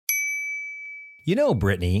You know,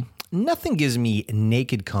 Brittany, nothing gives me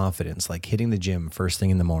naked confidence like hitting the gym first thing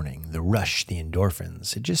in the morning. The rush, the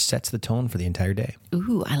endorphins, it just sets the tone for the entire day.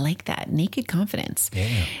 Ooh, I like that. Naked confidence.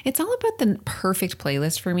 Yeah. It's all about the perfect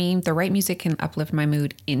playlist for me. The right music can uplift my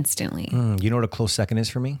mood instantly. You know what a close second is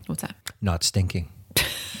for me? What's that? Not stinking.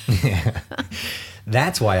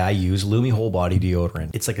 That's why I use Lumi Whole Body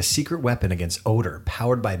Deodorant. It's like a secret weapon against odor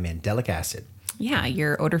powered by mandelic acid. Yeah,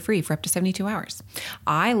 you're odor-free for up to 72 hours.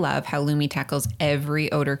 I love how Lumi tackles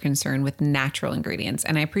every odor concern with natural ingredients,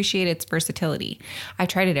 and I appreciate its versatility. I've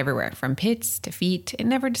tried it everywhere, from pits to feet. It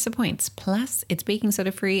never disappoints. Plus, it's baking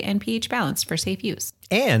soda-free and pH balanced for safe use.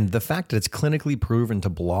 And the fact that it's clinically proven to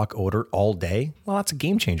block odor all day, well, that's a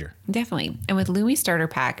game changer. Definitely. And with Lumi Starter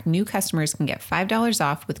Pack, new customers can get $5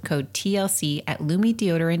 off with code TLC at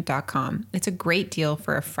lumideodorant.com. It's a great deal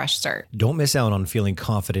for a fresh start. Don't miss out on feeling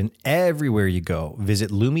confident everywhere you go.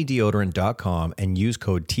 Visit lumideodorant.com and use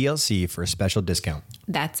code TLC for a special discount.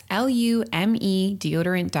 That's LUME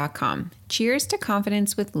deodorant.com. Cheers to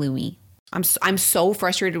confidence with Lumi. I'm so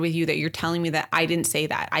frustrated with you that you're telling me that I didn't say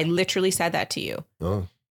that. I literally said that to you. Oh,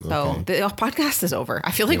 okay. So the podcast is over.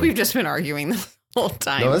 I feel like we've just been arguing the whole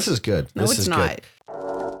time. No, this is good. No, it's not.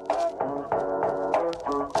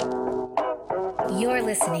 You're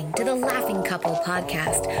listening to the Laughing Couple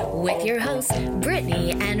podcast with your hosts,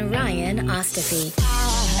 Brittany and Ryan Ostafy.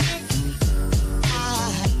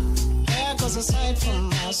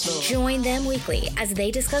 Join them weekly as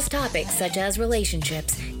they discuss topics such as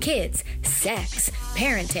relationships, kids, sex,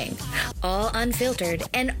 parenting, all unfiltered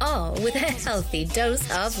and all with a healthy dose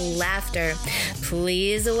of laughter.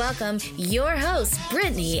 Please welcome your hosts,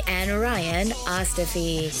 Brittany and Ryan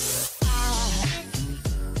Ostafy.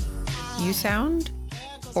 You sound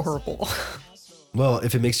horrible. Well,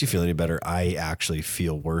 if it makes you feel any better, I actually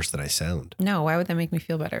feel worse than I sound. No, why would that make me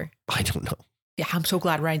feel better? I don't know. Yeah, I'm so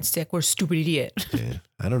glad Ryan's sick. We're a stupid idiot. Yeah,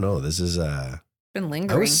 I don't know. This is Been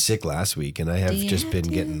lingering. I was sick last week and I have just been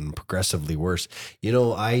getting progressively worse. You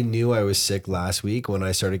know, I knew I was sick last week when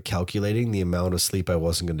I started calculating the amount of sleep I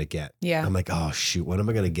wasn't going to get. Yeah. I'm like, oh shoot, when am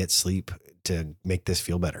I going to get sleep to make this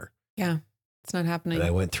feel better? Yeah. It's not happening. And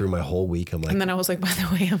I went through my whole week. I'm like, and then I was like, by the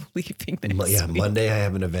way, I'm leaving next week. Monday I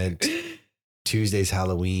have an event. Tuesday's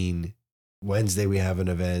Halloween. Wednesday we have an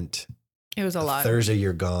event. It was a lot. Thursday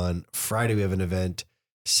you're gone. Friday we have an event.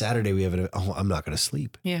 Saturday we have an event. Oh, I'm not going to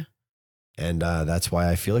sleep. Yeah. And that's why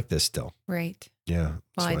I feel like this still. Right. Yeah.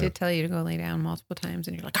 Well, I did tell you to go lay down multiple times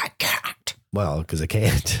and you're like, I can't. Well, because I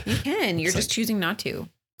can't. You can. You're just choosing not to.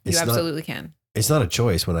 You absolutely can. It's not a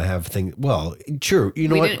choice when I have things. Well, true. You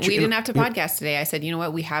know what? We didn't have to podcast today. I said, you know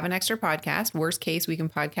what? We have an extra podcast. Worst case, we can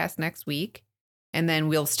podcast next week. And then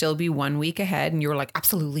we'll still be 1 week ahead. And you were like,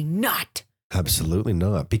 absolutely not. Absolutely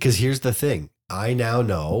not. Because here's the thing. I now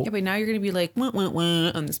know. Yeah, but now you're going to be like, wah, wah,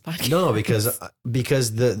 wah, on this podcast. No,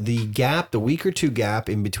 because the gap, the week or two gap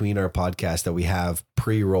in between our podcast that we have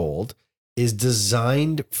pre-rolled is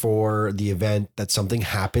designed for the event that something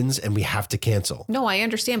happens and we have to cancel. No, I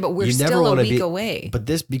understand, but we're still a week away. But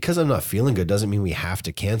this, because I'm not feeling good, doesn't mean we have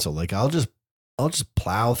to cancel. Like I'll just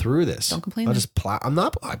plow through this. Don't complain. I'll just plow.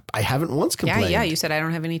 I haven't once complained. Yeah. You said I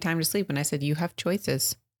don't have any time to sleep, and I said you have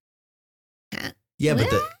choices. Yeah,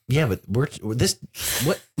 but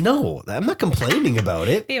what? No, I'm not complaining about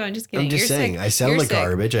it. Babe, I'm just kidding. I'm just saying, I sound like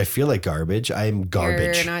garbage. I feel like garbage. I am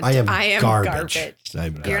garbage. I am garbage.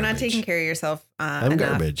 You're not taking care of yourself I'm enough,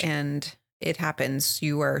 garbage. and it happens.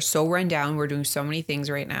 You are so run down. We're doing so many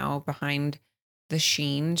things right now behind the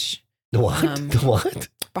scenes. What? The what?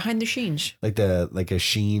 Behind the scenes. Like a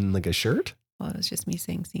sheen, like a shirt? Well, it was just me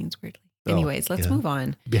saying scenes weirdly. Anyways, let's move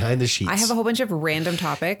on. Behind the sheets. I have a whole bunch of random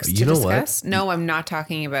topics to discuss. What? No, I'm not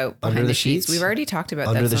talking about behind the sheets. We've already talked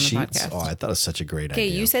about that on the podcast. Oh, I thought it was such a great idea.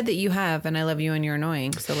 Okay, you said that you have, and I love you and you're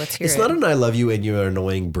annoying. So let's hear it. It's not an I love you and you're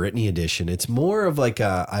annoying Brittany edition. It's more of like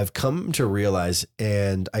I've come to realize,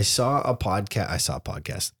 and I saw a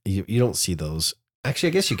podcast. You don't see those. Actually,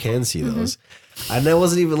 I guess you can see those. And I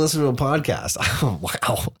wasn't even listening to a podcast. Oh,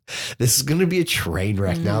 wow. This is going to be a train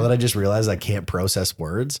wreck now that I just realized I can't process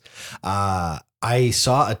words. I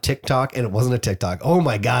saw a TikTok, and it wasn't a TikTok. Oh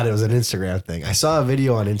my God, it was an Instagram thing. I saw a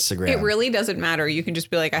video on Instagram. It really doesn't matter. You can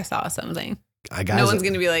just be like, I saw something. No one's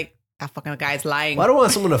going to be like, that fucking guy's lying. Well, I don't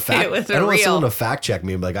want someone to fact check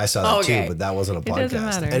me and be like, I saw that too, but that wasn't a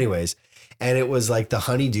podcast. Anyways. And it was like the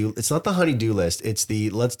honeydew. It's not the honeydew list. It's the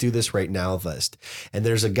let's do this right now list. And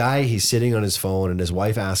there's a guy, he's sitting on his phone and his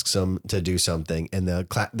wife asks him to do something. And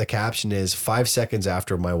the caption is 5 seconds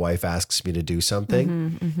after my wife asks me to do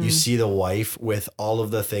something, you see the wife with all of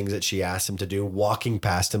the things that she asked him to do, walking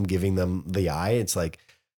past him, giving them the eye. It's like,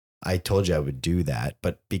 I told you I would do that.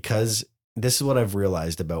 But because this is what I've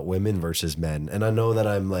realized about women versus men. And I know that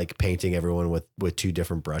I'm like painting everyone with two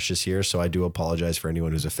different brushes here. So I do apologize for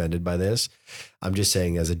anyone who's offended by this. I'm just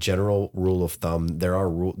saying, as a general rule of thumb, there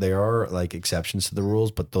are like exceptions to the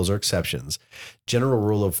rules, but those are exceptions. General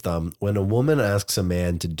rule of thumb, when a woman asks a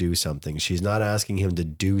man to do something, she's not asking him to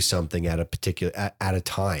do something at a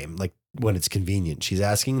time, like when it's convenient. She's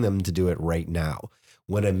asking them to do it right now.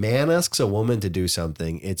 When a man asks a woman to do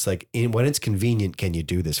something, it's like, when it's convenient, can you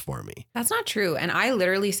do this for me? That's not true. And I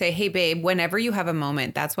literally say, hey, babe, whenever you have a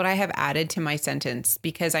moment, that's what I have added to my sentence,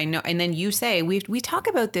 because I know. And then you say, we talk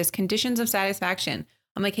about this conditions of satisfaction.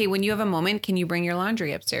 I'm like, hey, when you have a moment, can you bring your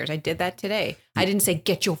laundry upstairs? I did that today. I didn't say,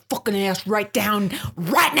 get your fucking ass right down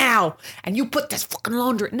right now and you put this fucking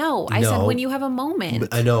laundry. No, I said, when you have a moment.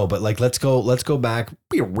 I know, but like, let's go back.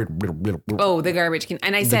 Oh, the garbage can.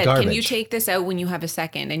 And I said, can you take this out when you have a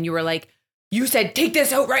second? And you were like, you said, take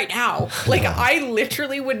this out right now. Like, I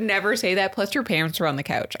literally would never say that. Plus your parents were on the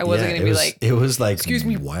couch. I wasn't going to be like, it was like, excuse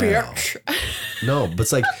me, wow. bitch. No, but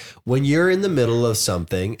it's like when you're in the middle of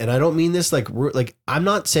something, and I don't mean this like I'm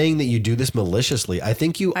not saying that you do this maliciously. I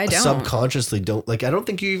think you subconsciously don't, like, I don't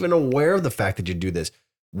think you're even aware of the fact that you do this.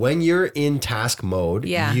 When you're in task mode,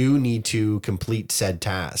 you need to complete said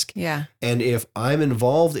task. Yeah. And if I'm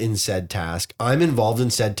involved in said task, I'm involved in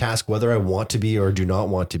said task, whether I want to be or do not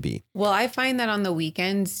want to be. Well, I find that on the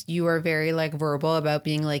weekends, you are very like verbal about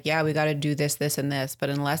being like, yeah, we got to do this, this, and this. But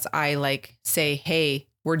unless I like say, hey,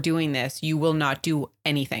 we're doing this, you will not do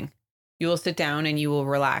anything. You will sit down and you will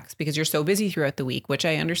relax because you're so busy throughout the week, which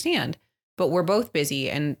I understand. But we're both busy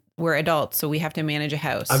and we're adults, so we have to manage a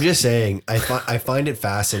house. I'm just saying, I find it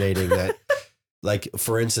fascinating that, like,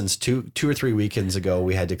 for instance, two or three weekends ago,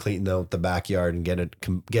 we had to clean out the backyard and get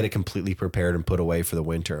it completely prepared and put away for the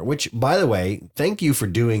winter. Which, by the way, thank you for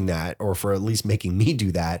doing that, or for at least making me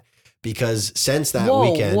do that, because since that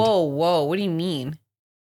weekend. Whoa! What do you mean?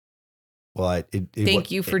 Well, thank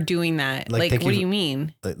you for doing that. Like what do you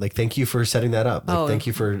mean? Like, thank you for setting that up. Like, thank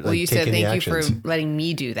you for like, you taking said the thank actions. you for letting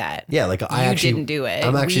me do that. Yeah, like you didn't do it.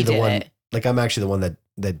 I'm actually the one. It. Like, I'm actually the one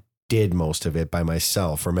that did most of it by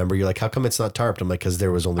myself. Remember, you're like, how come it's not tarped? I'm like, because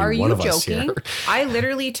there was only one of us here. I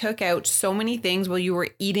literally took out so many things while you were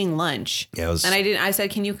eating lunch. Yeah, and I said,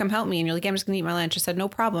 can you come help me? And you're like, I'm just gonna eat my lunch. I said, no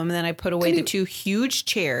problem. And then I put away the two huge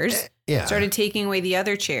chairs. Yeah. Started taking away the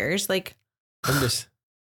other chairs. Like, I'm just.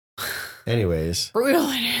 Anyways, brutal.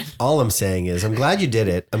 All I'm saying is I'm glad you did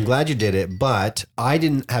it, but I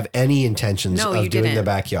didn't have any intentions of doing the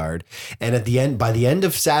backyard. And by the end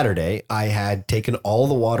of Saturday, I had taken all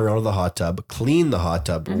the water out of the hot tub, cleaned the hot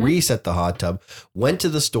tub, reset the hot tub, went to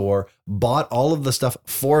the store, bought all of the stuff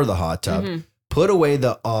for the hot tub, put away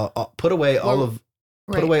all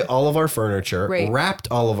of our furniture, wrapped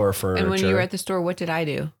all of our furniture. And when you were at the store, what did I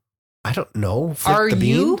do? I don't know. Are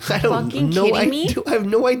you fucking kidding me? I have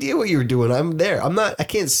no idea what you're doing. I'm there. I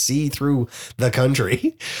can't see through the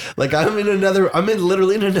country. Like, I'm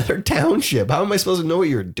literally in another township. How am I supposed to know what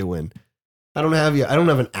you're doing? I don't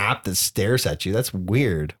have an app that stares at you. That's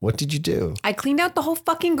weird. What did you do? I cleaned out the whole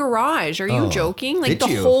fucking garage. Are you joking? Like,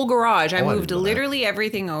 whole garage. I moved literally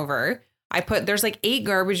everything over. There's like 8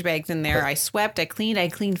 garbage bags in there. I swept, I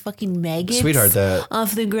cleaned fucking maggots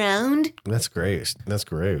off the ground. That's gross.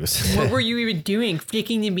 What were you even doing?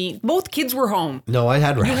 Flicking the bean? Both kids were home. No, I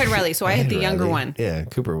had Riley. You had Riley, so I had the younger one. Yeah,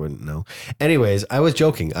 Cooper wouldn't know. Anyways, I was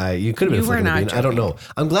joking. You could have been flicking the bean. Joking. I don't know.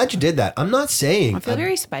 I'm glad you did that. I'm not saying. I feel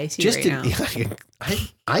very spicy right now.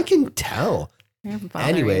 I can tell.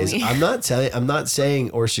 Anyways, I'm not saying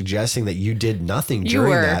or suggesting that you did nothing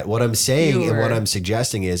during that. What I'm saying and what I'm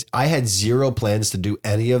suggesting is I had zero plans to do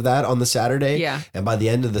any of that on the Saturday. Yeah. And by the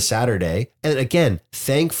end of the Saturday, and again,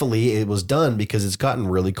 thankfully it was done because it's gotten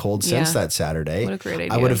really cold since that Saturday. What a great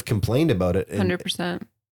idea. I would have complained about it. 100%.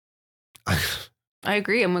 I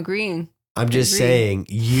agree. I'm agreeing. I'm just saying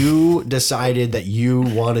you decided that you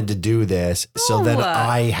wanted to do this. So then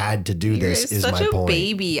I had to do this is my point. Such a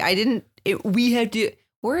baby.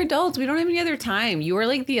 We're adults. We don't have any other time. You were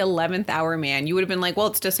like the 11th hour man. You would have been like, well,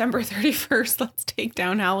 it's December 31st. Let's take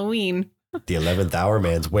down Halloween. The 11th hour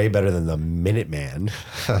man's way better than the minute man.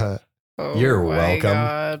 You're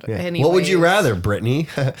welcome. Yeah. What would you rather, Brittany?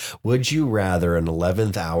 Would you rather an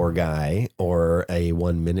 11th hour guy or a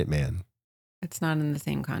 1 minute man? It's not in the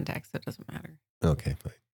same context. It doesn't matter. Okay,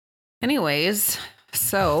 fine. Anyways,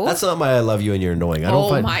 so that's not my I love you and you're annoying.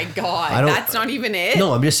 My God. That's not even it.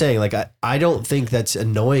 No, I'm just saying, like, I don't think that's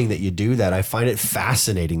annoying that you do that. I find it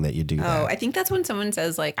fascinating that you do that. Oh, I think that's when someone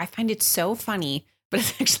says, like, I find it so funny, but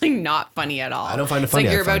it's actually not funny at all. I don't find it funny. It's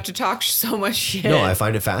like you're about to talk so much shit. No, I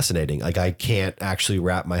find it fascinating. Like, I can't actually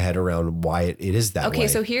wrap my head around why it is that way. Okay,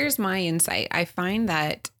 so here's my insight. I find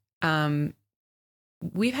that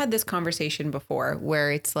we've had this conversation before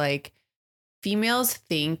where it's like females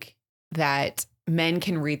think that men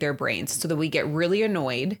can read their brains, so that we get really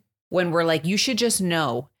annoyed when we're like, you should just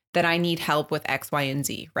know that I need help with X, Y, and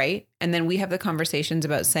Z, right? And then we have the conversations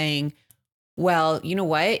about saying, well, you know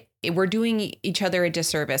what? We're doing each other a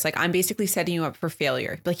disservice. Like, I'm basically setting you up for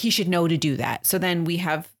failure. Like, he should know to do that. So then we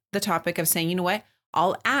have the topic of saying, you know what?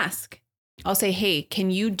 I'll ask. I'll say, hey,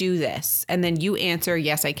 can you do this? And then you answer,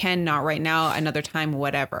 yes, I can. Not right now, another time,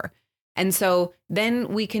 whatever. And so then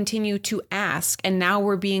we continue to ask. And now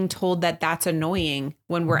we're being told that that's annoying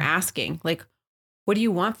when we're asking. Like, what do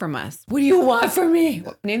you want from us? What do you want from me?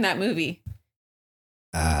 Name that movie.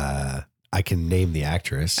 I can name the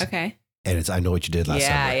actress. Okay. And it's I Know What You Did Last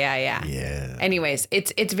Summer. Yeah. Anyways,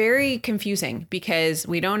 it's very confusing because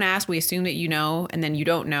we don't ask, we assume that you know, and then you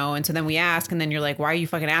don't know. And so then we ask, and then you're like, why are you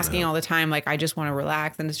fucking asking all the time? Like, I just want to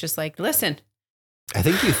relax. And it's just like, listen. I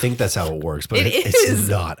think you think that's how it works, but It it's is.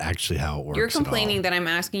 not actually how it works. You're complaining that I'm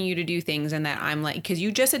asking you to do things and that I'm like, because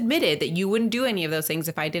you just admitted that you wouldn't do any of those things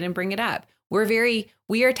if I didn't bring it up.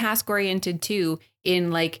 We are task oriented too,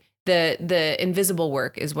 in like the invisible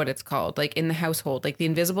work is what it's called, like in the household, like the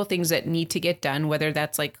invisible things that need to get done, whether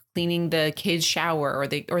that's like cleaning the kids' shower or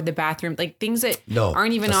the bathroom, like things that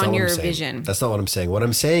aren't even on your vision. That's not what I'm saying. What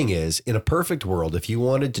I'm saying is, in a perfect world, if you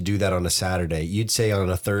wanted to do that on a Saturday, you'd say on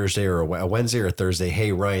a Thursday or a Wednesday or a Thursday,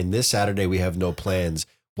 hey, Ryan, this Saturday we have no plans.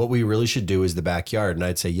 What we really should do is the backyard. And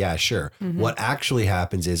I'd say, yeah, sure. Mm-hmm. What actually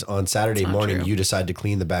happens is on Saturday morning, true. You decide to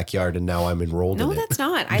clean the backyard and now I'm enrolled in it. No, that's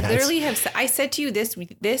not. I literally I said to you this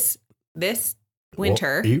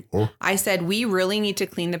winter, I said, we really need to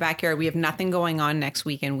clean the backyard. We have nothing going on next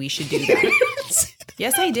week and we should do that.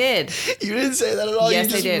 Yes, I did. You didn't say that at all. Yes,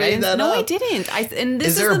 you just I did. Made that up. I didn't. And this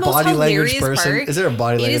is there the a most body language hilarious person? part. Is there a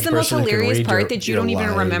body language person? It is the most hilarious part that you don't even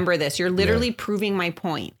lying. remember this. You're literally proving my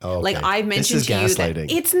point. Oh, okay. Like I've mentioned to you that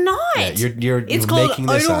it's not. Yeah, you're called making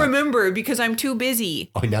this I don't up. remember because I'm too busy.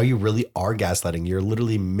 Oh, now you really are gaslighting. You're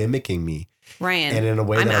literally mimicking me. Ryan, and in a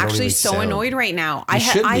way I'm that I actually don't so sound. Annoyed right now. I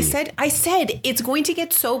said it's going to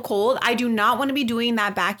get so cold. I do not want to be doing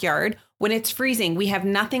that backyard when it's freezing. We have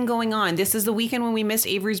nothing going on. This is the weekend when we missed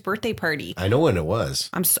Avery's birthday party. I know when it was.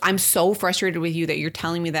 I'm so frustrated with you that you're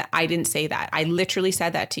telling me that I didn't say that. I literally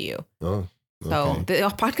said that to you. Oh, okay. So the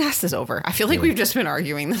podcast is over. I feel like we've just been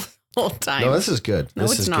arguing the whole time. No, this is good. No,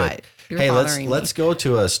 this it's is not. Good. You're hey, bothering let's go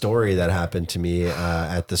to a story that happened to me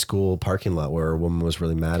at the school parking lot where a woman was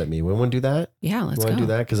really mad at me. We want to do that? Yeah, let's go. Want to do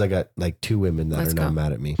that? Because I got like 2 women that are now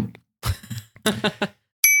mad at me.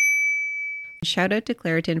 Shout out to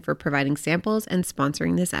Claritin for providing samples and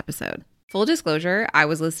sponsoring this episode. Full disclosure, I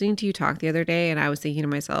was listening to you talk the other day and I was thinking to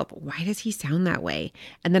myself, why does he sound that way?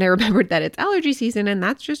 And then I remembered that it's allergy season and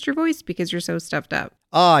that's just your voice because you're so stuffed up.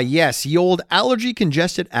 Ah, yes, the old allergy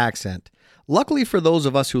congested accent. Luckily for those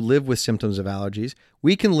of us who live with symptoms of allergies,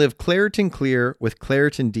 we can live Claritin Clear with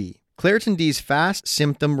Claritin D. Claritin D's fast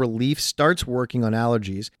symptom relief starts working on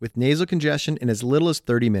allergies with nasal congestion in as little as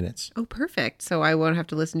 30 minutes. Oh, perfect. So I won't have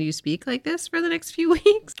to listen to you speak like this for the next few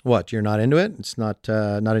weeks? What, you're not into it? It's not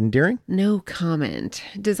endearing? No comment.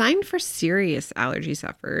 Designed for serious allergy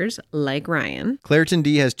sufferers like Ryan. Claritin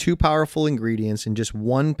D has 2 powerful ingredients in just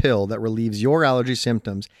 1 pill that relieves your allergy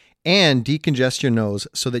symptoms and decongest your nose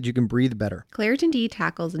so that you can breathe better. Claritin D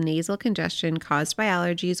tackles nasal congestion caused by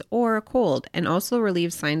allergies or a cold and also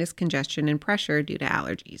relieves sinus congestion and pressure due to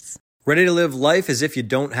allergies. Ready to live life as if you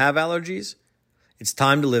don't have allergies? It's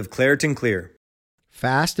time to live Claritin Clear.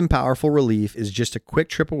 Fast and powerful relief is just a quick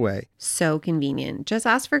trip away. So convenient. Just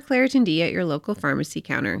ask for Claritin D at your local pharmacy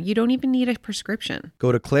counter. You don't even need a prescription.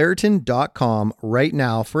 Go to Claritin.com right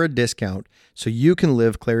now for a discount so you can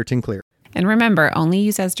live Claritin Clear. And remember, only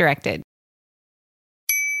use as directed.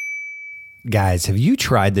 Guys, have you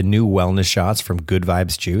tried the new wellness shots from Good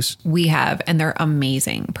Vibes Juice? We have, and they're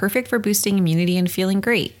amazing. Perfect for boosting immunity and feeling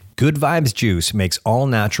great. Good Vibes Juice makes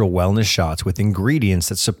all-natural wellness shots with ingredients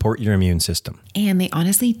that support your immune system. And they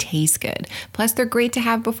honestly taste good. Plus, they're great to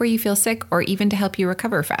have before you feel sick or even to help you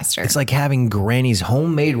recover faster. It's like having Granny's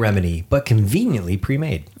homemade remedy, but conveniently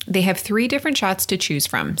pre-made. They have 3 different shots to choose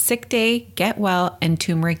from: Sick Day, Get Well, and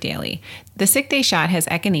Turmeric Daily. The Sick Day shot has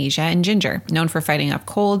echinacea and ginger, known for fighting off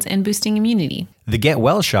colds and boosting immunity. The Get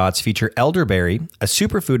Well shots feature elderberry, a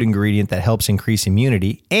superfood ingredient that helps increase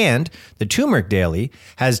immunity, and the Turmeric Daily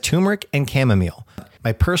has turmeric and chamomile.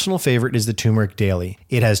 My personal favorite is the Turmeric Daily.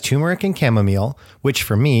 It has turmeric and chamomile, which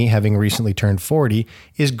for me, having recently turned 40,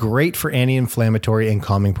 is great for anti-inflammatory and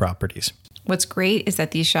calming properties. What's great is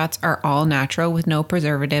that these shots are all natural with no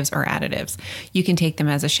preservatives or additives. You can take them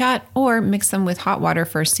as a shot or mix them with hot water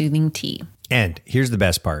for a soothing tea. And here's the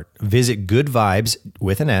best part. Visit goodvibes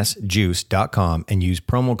with an S, juice.com and use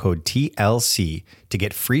promo code TLC to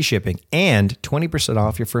get free shipping and 20%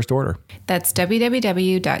 off your first order. That's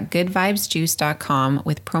www.goodvibesjuice.com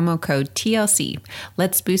with promo code TLC.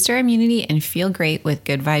 Let's boost our immunity and feel great with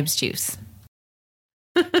Good Vibes Juice.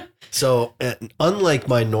 So, unlike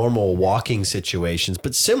my normal walking situations,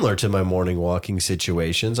 but similar to my morning walking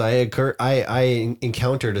situations, I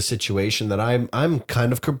encountered a situation that I'm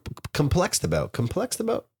kind of perplexed about. Perplexed.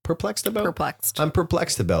 I'm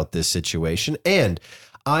perplexed about this situation, and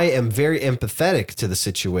I am very empathetic to the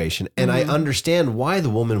situation, and I understand why the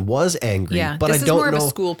woman was angry. Yeah, but this I is don't more know, of a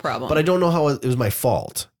school problem. But I don't know how it was my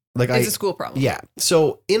fault. Like It's a school problem. Yeah.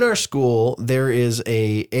 So in our school, there is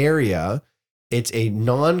a area. It's a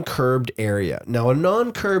non-curbed area. Now, a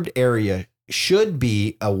non-curbed area should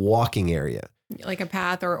be a walking area. Like a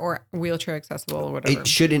path or wheelchair accessible or whatever. It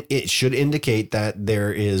should indicate that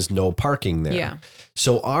there is no parking there. Yeah.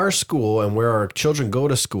 So our school and where our children go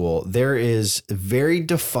to school, there is very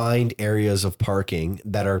defined areas of parking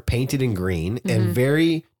that are painted in green and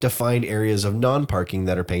very defined areas of non-parking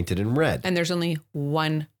that are painted in red. And there's only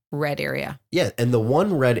one red area. Yeah, and the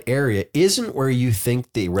one red area isn't where you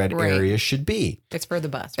think the red area should be. It's for the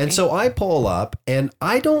bus. And so I pull up, and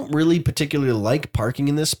I don't really particularly like parking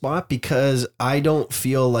in this spot because I don't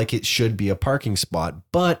feel like it should be a parking spot,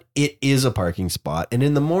 but it is a parking spot. And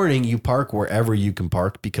in the morning, you park wherever you can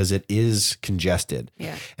park because it is congested.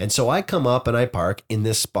 Yeah. And so I come up and I park in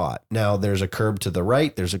this spot. Now, there's a curb to the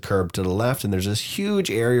right, there's a curb to the left, and there's this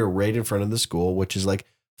huge area right in front of the school, which is like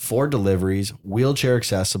 4 deliveries, wheelchair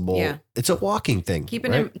accessible. Yeah. It's a walking thing. Keep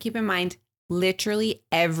in mind, literally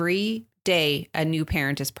every day a new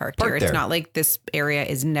parent is parked here. It's not like this area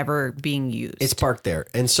is never being used. It's parked there.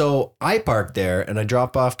 And so I park there and I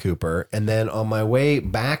drop off Cooper. And then on my way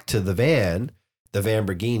back to the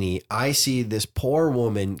Lamborghini, I see this poor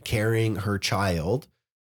woman carrying her child,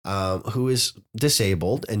 who is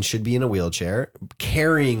disabled and should be in a wheelchair,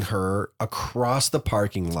 carrying her across the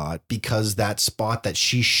parking lot because that spot that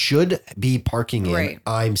she should be parking in,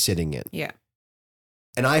 I'm sitting in. Yeah.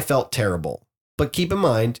 And I felt terrible. But keep in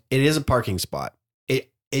mind, it is a parking spot. It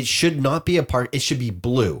should not be a park. It should be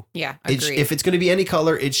blue. Yeah, agreed. If it's going to be any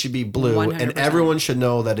color, it should be blue. 100%. And everyone should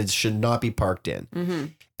know that it should not be parked in. Mm-hmm.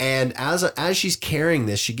 And as she's carrying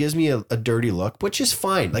this, she gives me a dirty look, which is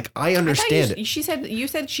fine. Like, I understand it. You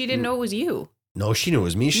said she didn't know it was you. No, she knew it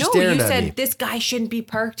was me. She's staring at me. You said this guy shouldn't be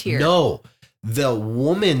parked here. No, the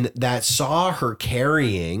woman that saw her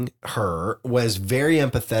carrying her was very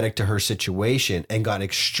empathetic to her situation and got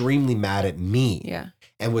extremely mad at me. Yeah.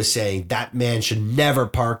 And was saying that man should never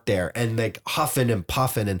park there and like huffing and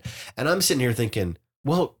puffing. And I'm sitting here thinking,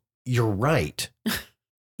 well, you're right.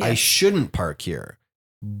 I shouldn't park here,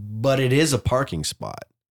 but it is a parking spot.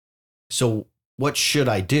 So what should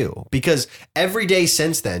I do? Because every day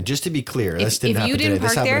since then, just to be clear, this didn't happen today.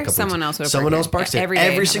 This happened a couple someone else would have Someone else parks there.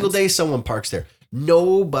 Every single day, someone parks there.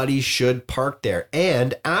 Nobody should park there.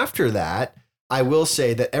 And after that, I will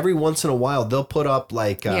say that every once in a while they'll put up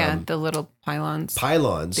like the little pylons.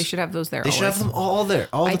 They should have those there. They should have them all there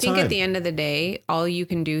all the time. I think at the end of the day, all you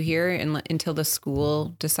can do here until the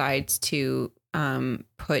school decides to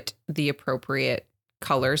put the appropriate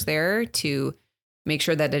colors there to make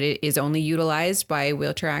sure that it is only utilized by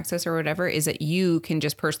wheelchair access or whatever, is that you can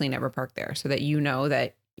just personally never park there, so that you know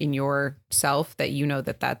that in yourself that you know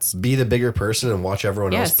that that's be the bigger person and watch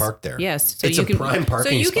everyone else park there. Yes, so it's a prime parking spot. So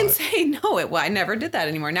you can say no. I never did that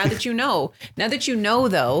anymore. Now that you know,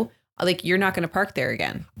 though, like you're not going to park there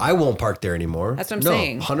again. I won't park there anymore. That's what I'm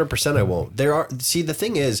saying. 100% I won't. The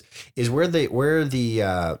thing is where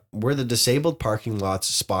the disabled parking lots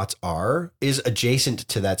spots are is adjacent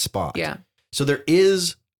to that spot. Yeah. So there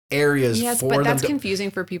is areas for them. Yes, but that's confusing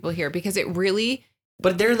for people here because it really.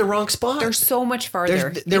 But they're in the wrong spot. They're so much farther.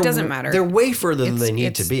 It doesn't matter. They're way further than they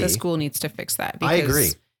need to be. The school needs to fix that. I agree.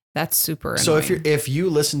 That's super annoying. So if you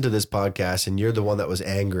listen to this podcast and you're the one that was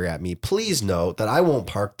angry at me, please note that I won't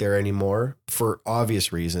park there anymore for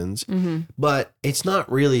obvious reasons. Mm-hmm. But it's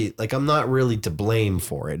not really like I'm not really to blame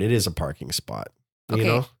for it. It is a parking spot. Okay, you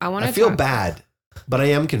know, I feel bad, but I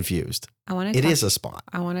am confused. It is a spot.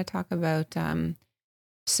 I want to talk about.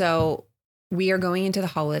 So we are going into the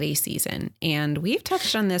holiday season, and we've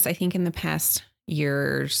touched on this, I think, in the past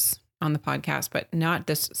years on the podcast, but not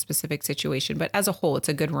this specific situation. But as a whole, it's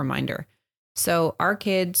a good reminder. So our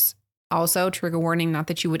kids, also trigger warning, not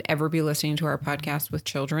that you would ever be listening to our podcast with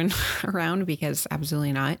children around, because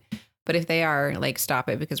absolutely not. But if they are, like, stop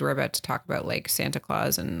it, because we're about to talk about like Santa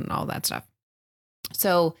Claus and all that stuff.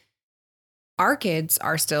 So our kids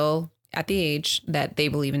are still at the age that they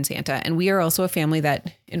believe in Santa. And we are also a family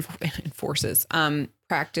that enforces,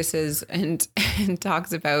 practices and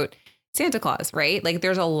talks about Santa Claus, right? Like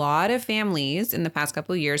there's a lot of families in the past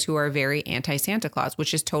couple of years who are very anti-Santa Claus,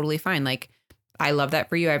 which is totally fine. Like I love that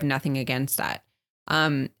for you. I have nothing against that.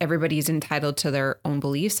 Everybody's entitled to their own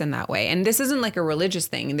beliefs in that way. And this isn't like a religious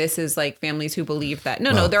thing. This is like families who believe that,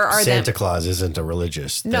 no, there are Santa Claus isn't a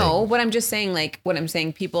religious thing. No, what I'm just saying, like what I'm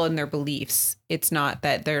saying, people and their beliefs, it's not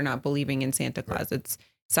that they're not believing in Santa Claus. Right. It's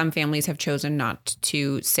some families have chosen not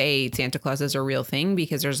to say Santa Claus is a real thing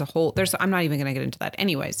because I'm not even going to get into that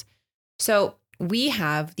anyways. So we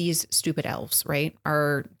have these stupid elves, right?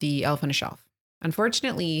 Are the elf on a shelf.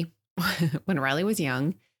 Unfortunately, when Riley was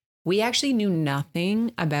young, we actually knew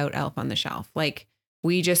nothing about Elf on the Shelf. Like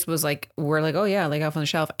we just was like, we're like, oh yeah, like Elf on the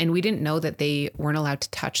Shelf. And we didn't know that they weren't allowed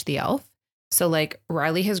to touch the elf. So like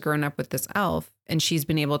Riley has grown up with this elf and she's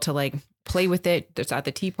been able to like play with it. There's at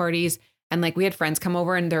the tea parties. And like we had friends come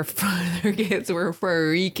over and their kids were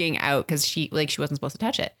freaking out because she wasn't supposed to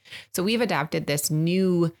touch it. So we've adapted this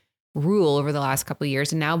new rule over the last couple of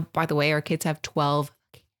years. And now, by the way, our kids have 12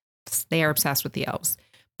 kids. They are obsessed with the elves.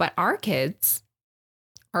 But our kids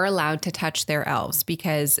are allowed to touch their elves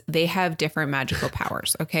because they have different magical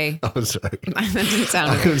powers. Okay. I'm sorry. That didn't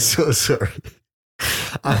sound I'm so sorry.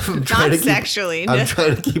 I'm trying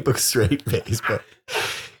to keep a straight face, but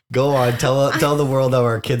go on. Tell the world how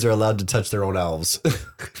our kids are allowed to touch their own elves,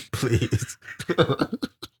 please. It's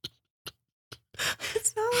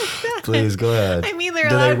not like that. Please go ahead. I mean, do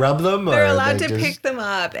they rub them? They're allowed to pick them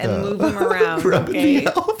up and move them around. Rub okay. the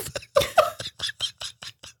elf.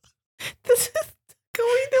 This is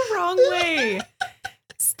going the wrong way.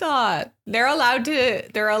 Stop. They're allowed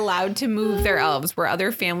to move their elves where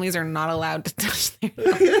other families are not allowed to touch their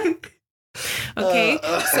elves. Okay.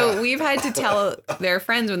 So we've had to tell their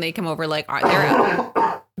friends when they come over, like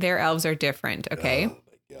their elves are different. Okay. Oh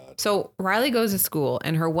my God. So Riley goes to school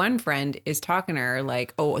and her one friend is talking to her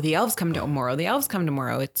like, oh, the elves come tomorrow. The elves come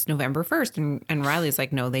tomorrow. It's November 1st. And Riley's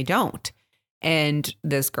like, no, they don't. And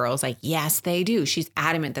this girl's like, yes, they do. She's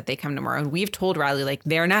adamant that they come tomorrow. And we've told Riley, like,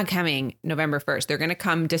 they're not coming November 1st. They're going to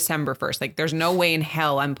come December 1st. Like, there's no way in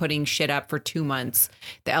hell I'm putting shit up for 2 months.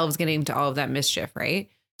 The elves getting into all of that mischief, right?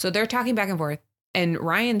 So they're talking back and forth. And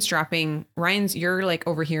Ryan's, you're like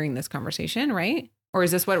overhearing this conversation, right? Or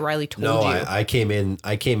is this what Riley told you? No, I came in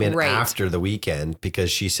right after the weekend because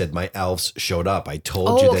she said my elves showed up. I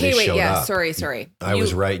told you that it showed up. Sorry. I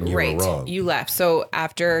was right and you were wrong. You left. So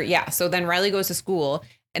so then Riley goes to school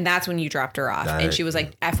and that's when you dropped her off. And she was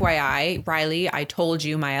like, FYI, Riley, I told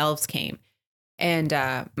you my elves came. And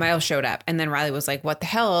my elves showed up. And then Riley was like, what the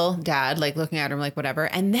hell, Dad? Like looking at him like whatever.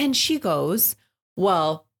 And then she goes,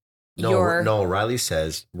 well, No, Riley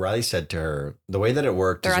said to her, the way that it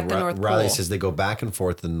worked is Riley says they go back and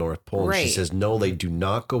forth to the North Pole. Right. And she says, no, they do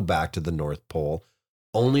not go back to the North Pole.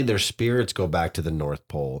 Only their spirits go back to the North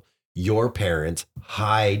Pole. Your parents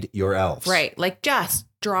hide your elves. Right. Like just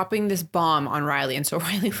dropping this bomb on Riley. And so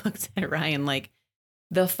Riley looks at Ryan like,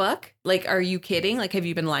 the fuck? Like, are you kidding? Like, have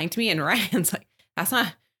you been lying to me? And Ryan's like,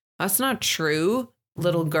 that's not true.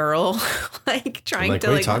 Little girl, like trying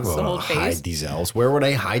to like hold face. Hide these elves. Where would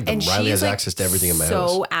I hide them? And Riley has access to everything in my house.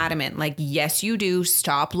 So adamant, like, yes, you do.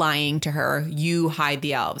 Stop lying to her. You hide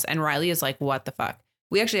the elves. And Riley is like, what the fuck?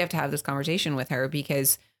 We actually have to have this conversation with her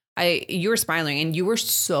because you were smiling and you were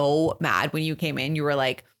so mad when you came in. You were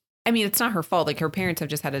like, I mean, it's not her fault. Like her parents have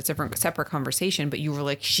just had a separate conversation, but you were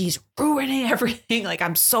like, she's ruining everything. Like,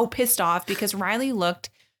 I'm so pissed off because Riley looked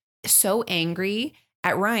so angry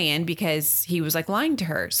at Ryan because he was like lying to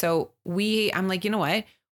her. So I'm like, you know what?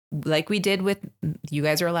 Like we did with, you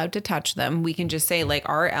guys are allowed to touch them. We can just say like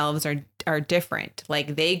our elves are different.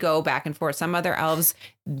 Like they go back and forth. Some other elves,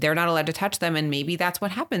 they're not allowed to touch them. And maybe that's what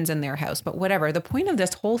happens in their house, but whatever. The point of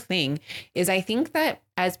this whole thing is I think that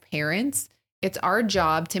as parents, it's our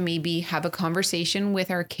job to maybe have a conversation with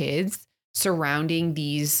our kids surrounding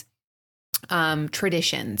these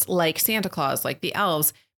traditions like Santa Claus, like the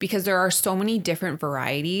elves, because there are so many different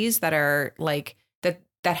varieties that are like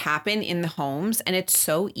that happen in the homes. And it's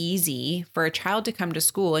so easy for a child to come to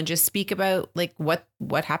school and just speak about like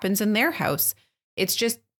what happens in their house. It's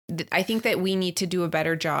just, I think that we need to do a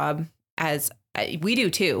better job as we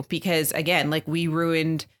do too, because again, like we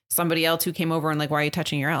ruined somebody else who came over and like, why are you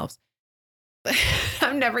touching your elves?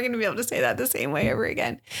 I'm never going to be able to say that the same way ever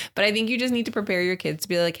again. But I think you just need to prepare your kids to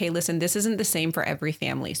be like, hey, listen, this isn't the same for every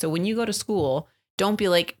family. So when you go to school, don't be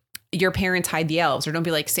like your parents hide the elves, or don't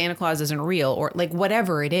be like Santa Claus isn't real, or like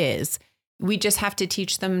whatever it is. We just have to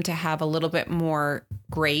teach them to have a little bit more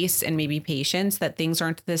grace and maybe patience, that things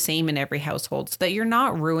aren't the same in every household, so that you're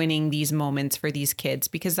not ruining these moments for these kids,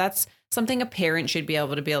 because that's something a parent should be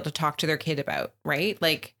able to talk to their kid about, right?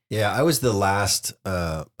 Like, Yeah, I was the last.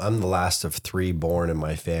 I'm the last of 3 born in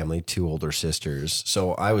my family, 2 older sisters.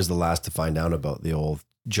 So I was the last to find out about the old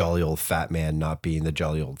jolly old fat man not being the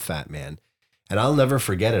jolly old fat man. And I'll never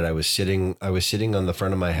forget it. I was sitting on the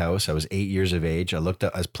front of my house. I was 8 years of age. I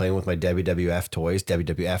was playing with my WWF toys,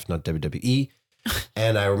 WWF, not WWE.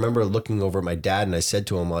 And I remember looking over at my dad, and I said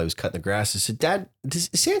to him while he was cutting the grass, I said, "Dad, is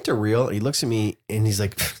Santa real?" And he looks at me and he's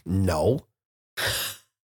like, "No."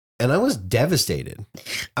 And I was devastated.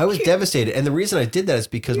 Devastated. And the reason I did that is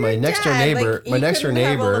because my next door neighbor,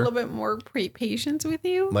 have a little bit more patience with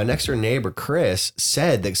you. my next door neighbor, Chris,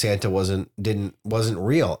 said that Santa wasn't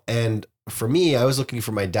real. And for me, I was looking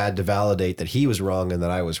for my dad to validate that he was wrong and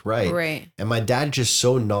that I was right. Right. And my dad just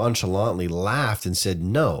so nonchalantly laughed and said,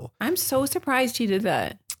 "No." I'm so surprised he did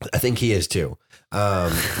that. I think he is too.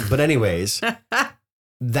 But anyways,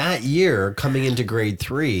 that year coming into grade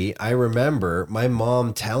 3, I remember my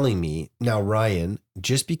mom telling me, "Now, Ryan,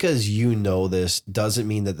 just because you know this doesn't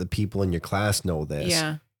mean that the people in your class know this.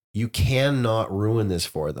 Yeah. You cannot ruin this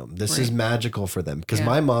for them. This is magical for them." Because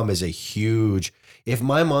my mom is if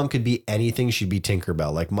my mom could be anything, she'd be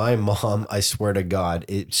Tinkerbell. Like my mom, I swear to God,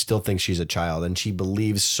 it still thinks she's a child, and she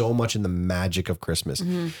believes so much in the magic of Christmas.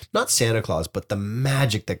 Mm-hmm. Not Santa Claus, but the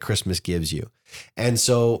magic that Christmas gives you. And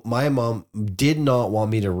so my mom did not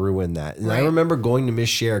want me to ruin that. And I remember going to Miss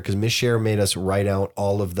Cher, because Miss Cher made us write out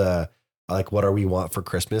all of the, like, what are we want for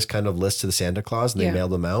Christmas kind of list to the Santa Claus, and they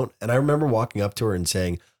mailed them out. And I remember walking up to her and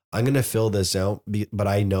saying, "I'm going to fill this out, but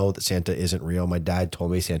I know that Santa isn't real. My dad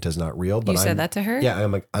told me Santa's not real." But You said that to her? Yeah,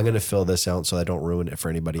 I'm like, "I'm going to fill this out so I don't ruin it for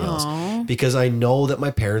anybody else." Aw. Because I know that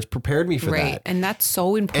my parents prepared me for that. And that's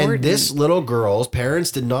so important. And this little girl's parents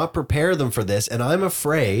did not prepare them for this. And I'm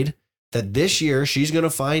afraid that this year she's going to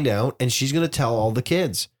find out and she's going to tell all the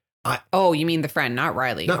kids. Oh, you mean the friend, not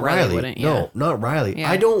Riley. Not Riley. Wouldn't, No, not Riley.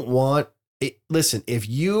 Yeah. I don't want it. Listen, if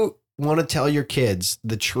you want to tell your kids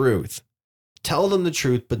the truth, tell them the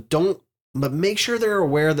truth, but make sure they're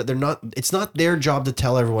aware that it's not their job to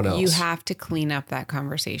tell everyone else. You have to clean up that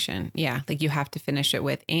conversation. Yeah. Like you have to finish it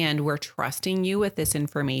with, and we're trusting you with this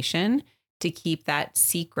information to keep that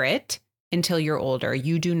secret until you're older.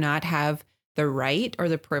 You do not have the right or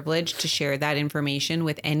the privilege to share that information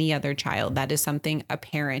with any other child. That is something a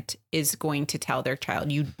parent is going to tell their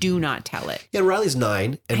child. You do not tell it. Yeah, and Riley's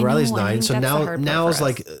 9, and I know, Riley's I 9. think So that's the hard part now for is us.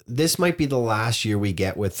 like, this might be the last year we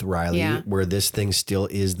get with Riley, where this thing still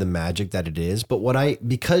is the magic that it is. But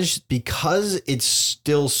because it's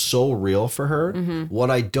still so real for her,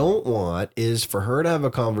 what I don't want is for her to have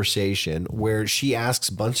a conversation where she asks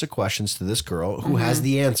a bunch of questions to this girl who has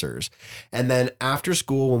the answers. And then after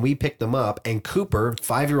school, when we pick them up, and Cooper,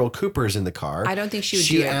 5-year-old Cooper, is in the car. I don't think she would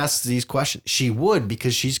She do it. asks these questions. She would,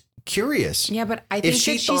 because she's curious. Yeah, but I think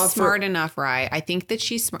she that she's thought smart enough, Rye. I think that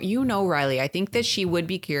she's smart. You know, Riley, I think that she would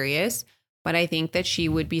be curious, but I think that she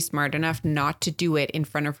would be smart enough not to do it in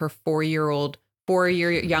front of her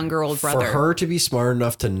 4-year younger old brother. For her to be smart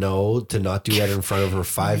enough to know to not do that in front of her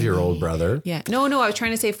 5-year-old brother. Yeah. No, I was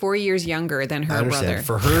trying to say 4 years younger than her I understand. brother.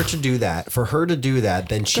 For her to do that,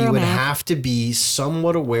 then she Girl would math. have to be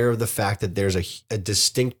somewhat aware of the fact that there's a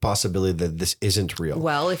distinct possibility that this isn't real.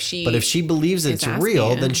 Well, if she believes is it's asking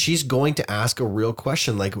real, it. then she's going to ask a real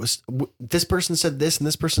question like, this person said this and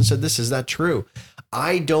this person said this. Is that true?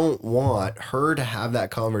 I don't want her to have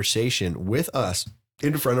that conversation with us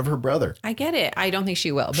in front of her brother. I get it. I don't think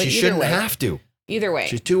she will. But She either shouldn't way, have to. Either way.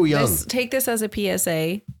 She's too young. Take this as a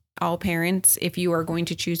PSA. All parents, if you are going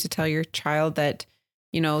to choose to tell your child that,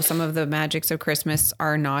 some of the magics of Christmas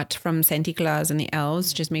are not from Santa Claus and the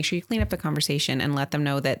elves, just make sure you clean up the conversation and let them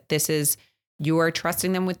know that you are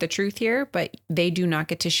trusting them with the truth here, but they do not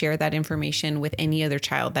get to share that information with any other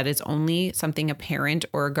child. That is only something a parent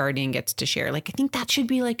or a guardian gets to share. Like, I think that should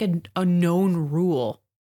be like a known rule,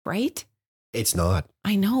 right? It's not.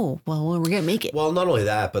 I know. Well, we're going to make it. Well, not only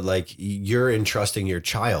that, but like you're entrusting your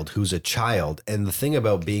child who's a child. And the thing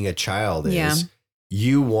about being a child is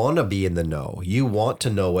you want to be in the know. You want to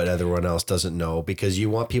know what everyone else doesn't know because you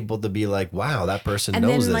want people to be like, wow, that person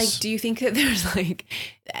knows then, this. Like, do you think that there's like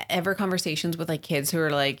ever conversations with like kids who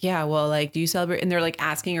are like, yeah, well, like, do you celebrate? And they're like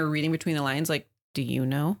asking or reading between the lines, like, do you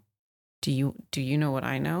know? Do you know what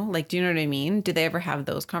I know? Like, do you know what I mean? Do they ever have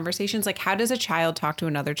those conversations? Like, how does a child talk to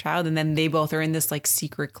another child? And then they both are in this like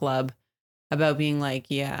secret club about being like,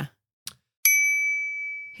 yeah.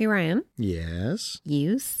 Hey, Ryan, Yes.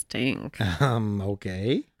 you stink.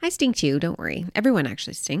 Okay. I stink too, don't worry. Everyone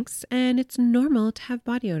actually stinks, and it's normal to have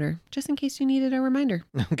body odor, just in case you needed a reminder.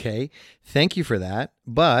 Okay. Thank you for that.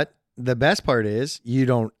 But the best part is you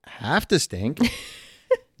don't have to stink.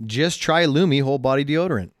 Just try Lumi whole body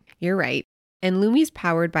deodorant. You're right. And Lumi's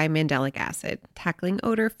powered by mandelic acid, tackling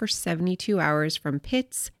odor for 72 hours from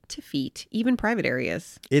pits to feet, even private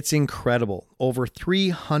areas. It's incredible. Over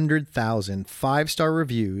 300,000 5-star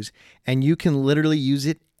reviews, and you can literally use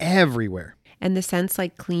it everywhere. And the scents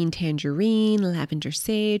like clean tangerine, lavender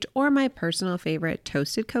sage, or my personal favorite,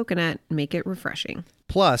 toasted coconut, make it refreshing.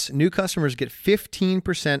 Plus, new customers get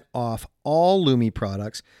 15% off all Lumi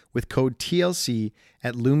products with code TLC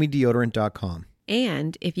at lumideodorant.com.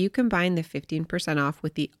 And if you combine the 15% off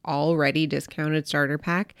with the already discounted starter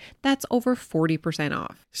pack, that's over 40%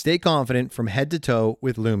 off. Stay confident from head to toe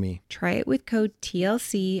with Lumi. Try it with code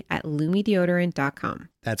TLC at lumideodorant.com.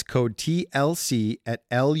 That's code TLC at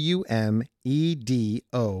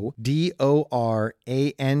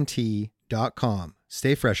LUMEDODORANT.com.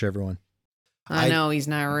 Stay fresh, everyone. I know he's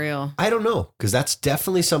not real. I don't know, because that's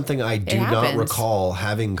definitely something I do not recall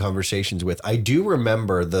having conversations with. I do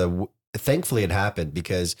remember thankfully it happened,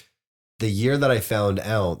 because the year that I found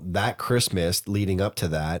out, that Christmas leading up to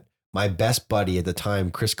that, my best buddy at the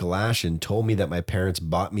time, Chris Galashan, told me that my parents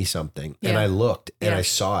bought me something, and I looked and I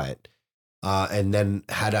saw it. And then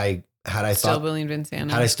had I still believed in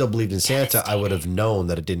Santa. Had I still believed in Santa, I would have known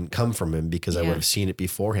that it didn't come from him, because I would have seen it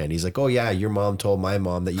beforehand. He's like, "Oh yeah, your mom told my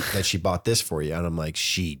mom that she bought this for you," and I'm like,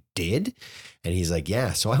 "She did?" And he's like,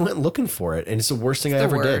 "Yeah." So I went looking for it, and it's the worst thing I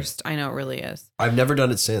ever did. I know, it really is. I've never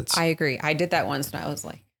done it since. I agree. I did that once when I was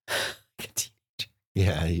like a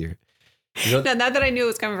teenager. Yeah, not that I knew it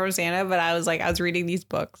was coming from Santa, but I was reading these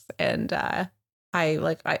books, and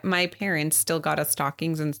my parents still got us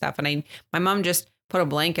stockings and stuff, and my mom just put a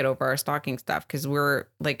blanket over our stocking stuff because we're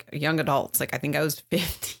like young adults. Like I think I was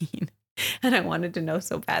 15 and I wanted to know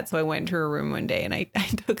so bad. So I went into her room one day and I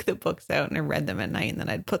took the books out and I read them at night and then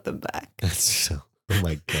I'd put them back. That's so, oh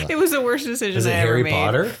my God. It was the worst decision was it I ever Harry made.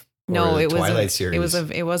 Potter? No, it was Twilight series. It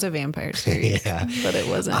was a vampire series. Yeah. But it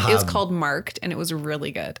wasn't. It was called Marked and it was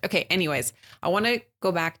really good. Okay. Anyways, I want to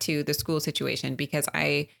go back to the school situation because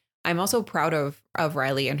I'm also proud of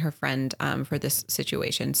Riley and her friend for this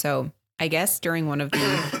situation. So I guess during one of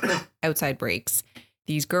the outside breaks,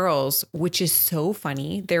 these girls, which is so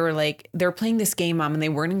funny, they're playing this game, Mom, and they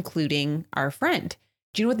weren't including our friend.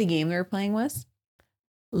 Do you know what the game they were playing was?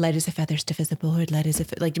 Light as a feather, stiff as a board, light as a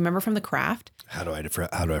do you remember from The Craft? How do I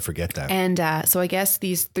forget that? And so I guess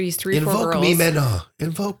these 3 or 4 girls. Invoke me, Mena.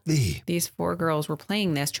 Invoke thee. These 4 girls were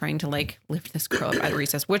playing this, trying to lift this girl up at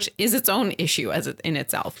recess, which is its own issue in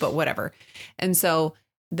itself, but whatever. And so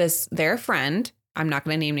their friend, I'm not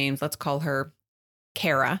going to name names. Let's call her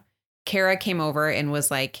Kara. Kara came over and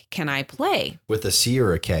was like, "Can I play?" With a C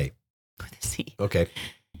or a K? With a C. Okay.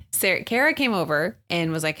 Kara came over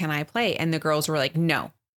and was like, "Can I play?" And the girls were like,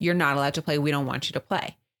 "No, you're not allowed to play. We don't want you to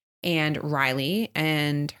play." And Riley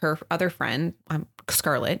and her other friend,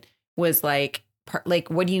 Scarlett, was like,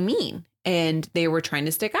 "What do you mean?" And they were trying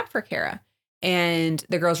to stick up for Kara. And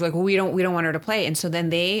the girls were like, "Well, we don't want her to play." And so then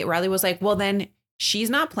Riley was like, "Well, then she's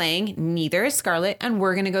not playing, neither is Scarlett, and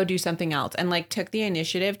we're going to go do something else." And took the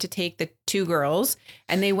initiative to take the 2 girls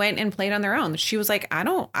and they went and played on their own. She was like,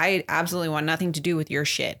 I absolutely want nothing to do with your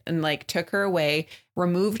shit. And took her away,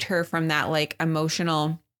 removed her from that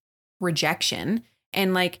emotional rejection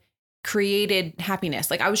and created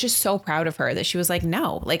happiness. I was just so proud of her that she was like,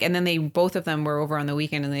 no, and then both of them were over on the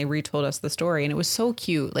weekend and they retold us the story. And it was so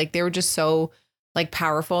cute. They were just so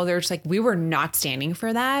powerful. They're just we were not standing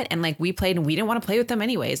for that. And we played and we didn't want to play with them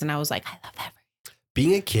anyways. And I was like, I love that.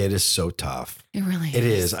 Being a kid is so tough. It really is. It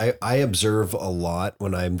is. I observe a lot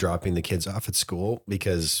when I'm dropping the kids off at school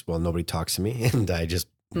because, well, nobody talks to me and I just.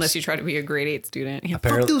 Unless you try to be a grade 8 student. Yeah,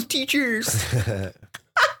 fuck those teachers.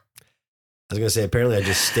 I was going to say, apparently I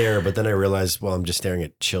just stare, but then I realized, well, I'm just staring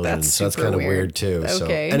at children. So that's kind of weird too. Okay. So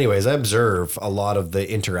anyways, I observe a lot of the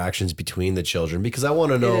interactions between the children because I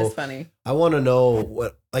want to know. It is funny. I want to know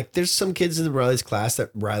what, there's some kids in Riley's class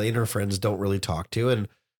that Riley and her friends don't really talk to. And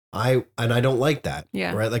I don't like that.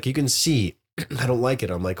 Yeah. Right. You can see, I don't like it.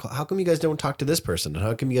 I'm like, how come you guys don't talk to this person? And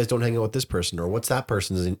how come you guys don't hang out with this person? Or what's that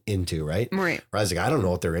person's into? Right. Right. Riley's like, I don't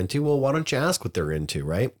know what they're into. Well, why don't you ask what they're into?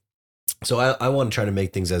 Right. So I want to try to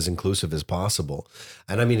make things as inclusive as possible.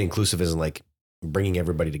 And I mean, inclusive isn't bringing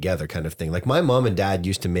everybody together kind of thing. My mom and dad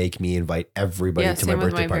used to make me invite everybody to my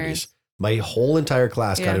birthday parties. My whole entire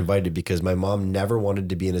class got invited because my mom never wanted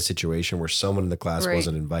to be in a situation where someone in the class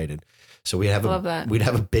wasn't invited. So we'd have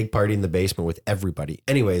a big party in the basement with everybody.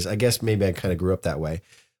 Anyways, I guess maybe I kind of grew up that way.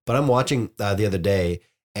 But I'm watching the other day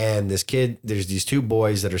and there's these 2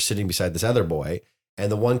 boys that are sitting beside this other boy. And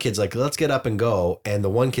the one kid's like, let's get up and go. And the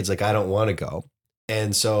one kid's like, I don't want to go.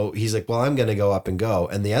 And so he's like, well, I'm going to go up and go.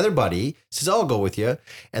 And the other buddy says, I'll go with you.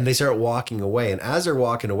 And they start walking away. And as they're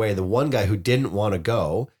walking away, the one guy who didn't want to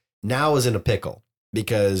go now is in a pickle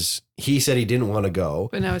because he said he didn't want to go,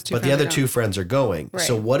 But now his two but the friends other are two going. friends are going. Right.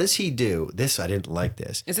 So what does he do? This, I didn't like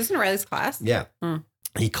this. Is this in Riley's class? Yeah. Hmm.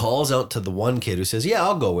 He calls out to the one kid who says, yeah,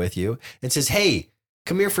 I'll go with you, and says, hey,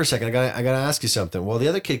 come here for a second. I gotta ask you something. Well, the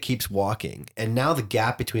other kid keeps walking, and now the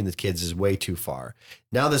gap between the kids is way too far.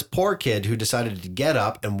 Now this poor kid who decided to get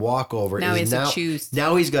up and walk over Now he has now, to choose.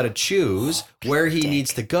 now he's got to choose where he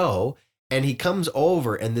needs to go. And he comes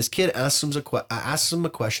over, and this kid asks him a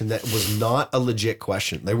question that was not a legit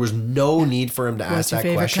question. There was no need for him to ask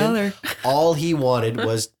that question. Color? All he wanted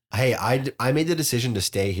was, hey, I made the decision to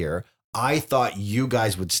stay here. I thought you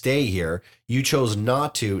guys would stay here. You chose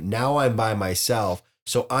not to. Now I'm by myself.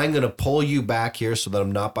 So I'm going to pull you back here so that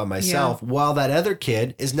I'm not by myself, while that other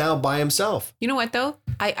kid is now by himself. You know what, though?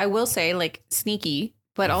 I will say, like, sneaky,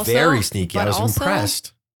 but also... Very sneaky. I was also,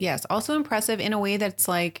 impressed. Yes, also impressive in a way that's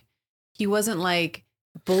like, he wasn't, like,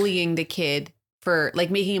 bullying the kid for,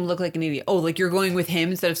 like, making him look like an idiot. Oh, like, you're going with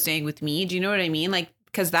him instead of staying with me. Do you know what I mean? Like,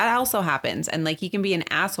 because that also happens. And, like, he can be an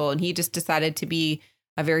asshole, and he just decided to be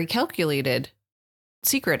a very calculated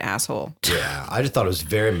secret asshole. Yeah, I just thought it was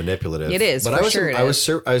very manipulative. It is, but for I was sure it I was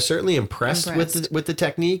is. I was certainly impressed Impressed. with the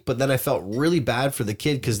technique. But then I felt really bad for the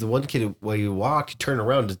kid because the one kid, when he walked, he turned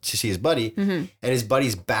around to see his buddy, Mhm. and his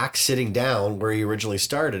buddy's back sitting down where he originally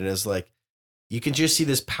started, and it's like you can just see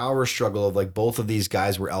this power struggle of like both of these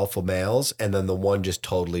guys were alpha males, and then the one just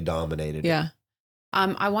totally dominated. Yeah.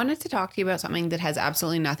 I wanted to talk to you about something that has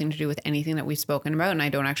absolutely nothing to do with anything that we've spoken about. And I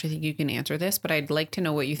don't actually think you can answer this, but I'd like to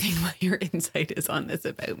know what you think what your insight is on this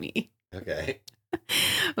about me. Okay.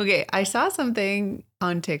 Okay. I saw something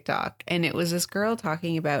on TikTok, and it was this girl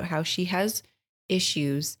talking about how she has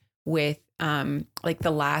issues with like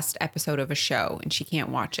the last episode of a show and she can't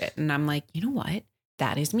watch it. And I'm like, you know what?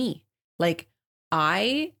 That is me. Like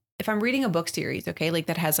if I'm reading a book series, okay, like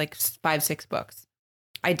that has like 5-6 books.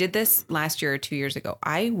 I did this last year or 2 years ago.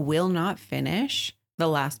 I will not finish the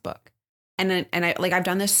last book. And I like, I've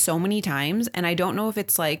done this so many times, and I don't know if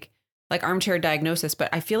it's like armchair diagnosis, but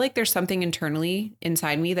I feel like there's something internally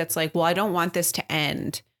inside me that's like, well, I don't want this to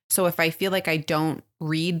end. So if I feel like I don't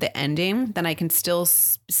read the ending, then I can still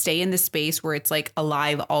stay in the space where it's like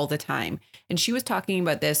alive all the time. And she was talking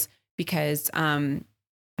about this because,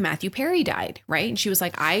 Matthew Perry died, right? And she was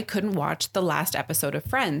like, I couldn't watch the last episode of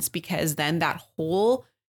Friends because then that whole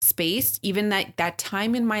space, even that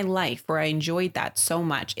time in my life where I enjoyed that so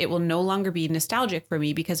much, it will no longer be nostalgic for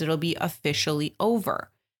me because it'll be officially over.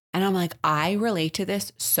 And I'm like, I relate to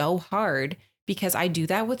this so hard because I do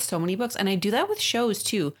that with so many books, and I do that with shows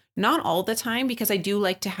too. Not all the time, because I do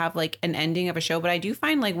like to have like an ending of a show, but I do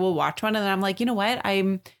find like we'll watch one and then I'm like, you know what?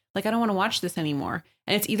 I'm like, I don't want to watch this anymore.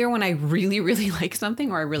 And it's either when I really, really like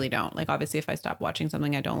something or I really don't. Like, obviously, if I stop watching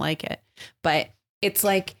something, I don't like it. But it's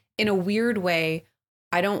like, in a weird way,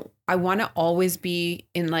 I want to always be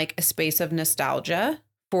in like a space of nostalgia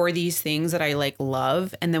for these things that I like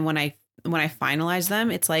love. And then when I finalize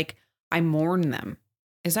them, it's like I mourn them.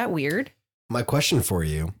 Is that weird? My question for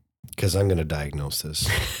you, because I'm going to diagnose this,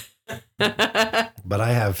 but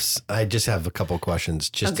I just have a couple questions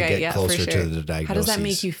just to get closer to the diagnosis. How does that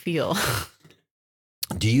make you feel?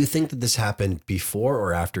 Do you think that this happened before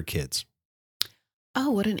or after kids?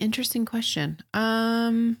 Oh, what an interesting question.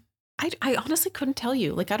 I honestly couldn't tell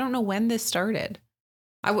you. Like, I don't know when this started.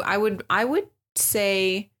 I would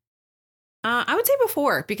say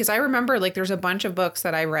before, because I remember like there's a bunch of books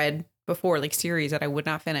that I read before, like series that I would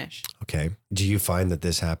not finish. Okay. Do you find that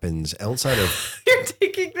this happens outside of You're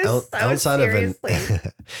taking this so seriously.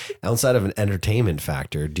 outside of an entertainment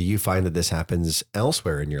factor? Do you find that this happens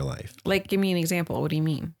elsewhere in your life? Like, give me an example. What do you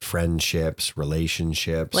mean? Friendships,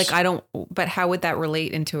 relationships. Like, but how would that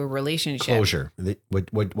relate into a relationship? Closure.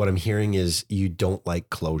 What I'm hearing is you don't like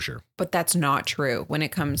closure. But that's not true. When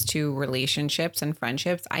it comes to relationships and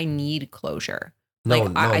friendships, I need closure. No,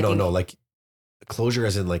 like, I think, no. Like closure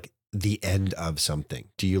as in like the end of something.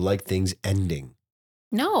 Do you like things ending?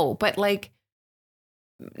 No, but like,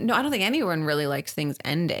 no, I don't think anyone really likes things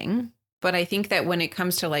ending. But I think that when it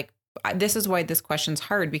comes to like, this is why this question's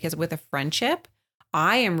hard, because with a friendship,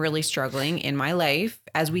 I am really struggling in my life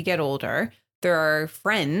as we get older. There are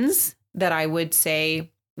friends that I would say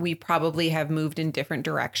we probably have moved in different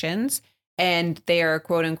directions, and they are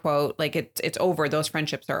quote unquote, like it's over. Those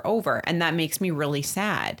friendships are over. And that makes me really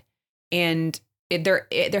sad. And there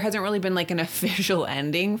hasn't really been like an official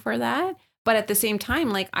ending for that. But at the same time,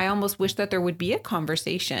 like I almost wish that there would be a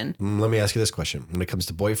conversation. Let me ask you this question. When it comes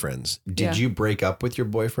to boyfriends, did you break up with your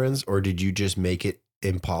boyfriends, or did you just make it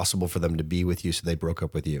impossible for them to be with you so they broke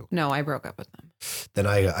up with you? No, I broke up with them. Then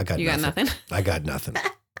I got You nothing. got nothing? I got nothing.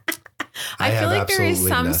 I feel like there is absolutely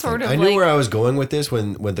some nothing. sort of I knew like, where I was going with this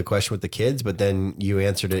when the question with the kids, but then you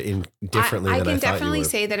answered it in differently I than I can thought definitely you were.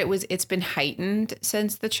 say that it's been heightened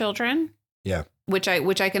since the children. Yeah. Which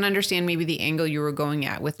I can understand maybe the angle you were going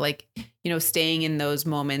at with like, staying in those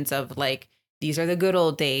moments of like, these are the good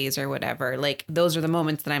old days or whatever. Like those are the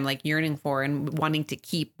moments that I'm like yearning for and wanting to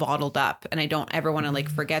keep bottled up. And I don't ever want to like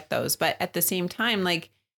forget those. But at the same time,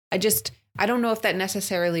 like I don't know if that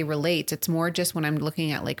necessarily relates. It's more just when I'm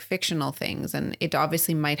looking at like fictional things, and it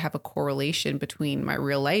obviously might have a correlation between my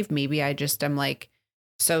real life. Maybe I just am like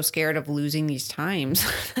so scared of losing these times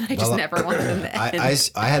that I just never want them to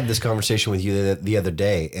end. I had this conversation with you the other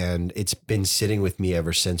day, and it's been sitting with me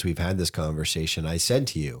ever since we've had this conversation. I said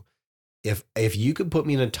to you, if you could put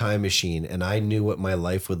me in a time machine and I knew what my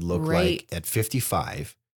life would look like at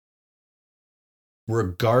 55,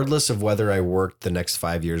 regardless of whether I worked the next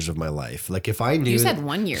 5 years of my life, like if I knew, you said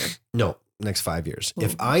 1 year. No, next 5 years. Ooh,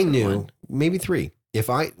 if I knew, one. maybe 3. If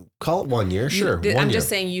I call it 1 year, sure. I'm just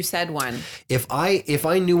saying you said 1. If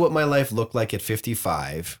I knew what my life looked like at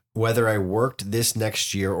 55, whether I worked this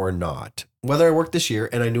next year or not, whether I worked this year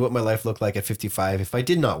and I knew what my life looked like at 55, if I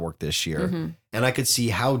did not work this year, and I could see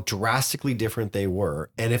how drastically different they were.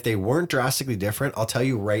 And if they weren't drastically different, I'll tell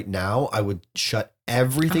you right now, I would shut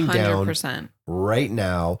everything 100%. down right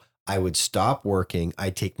now. I would stop working.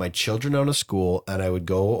 I'd take my children out of school and I would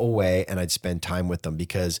go away and I'd spend time with them,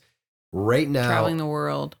 because right now, traveling the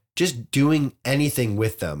world, just doing anything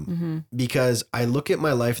with them, because I look at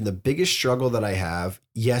my life and the biggest struggle that I have,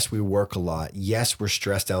 yes, we work a lot. Yes, we're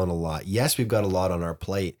stressed out a lot. Yes, we've got a lot on our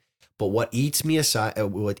plate, but what eats me aside,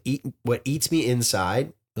 what eats me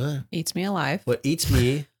inside, eats me alive. what eats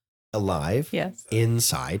me alive, Yes.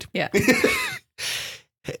 inside, Yeah.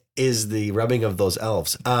 is the rubbing of those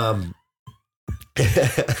elves.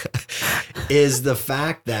 Is the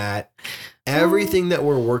fact that everything that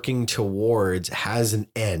we're working towards has an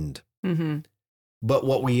end. But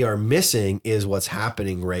what we are missing is what's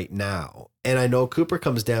happening right now. And I know Cooper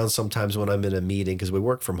comes down sometimes when I'm in a meeting, because we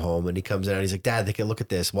work from home, and he comes in and he's like, Dad, they can look at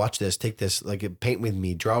this, watch this, take this, like paint with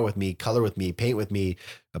me, draw with me, color with me, paint with me,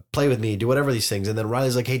 play with me, do whatever these things. And then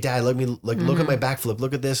Riley's like, hey Dad, let me look at my backflip,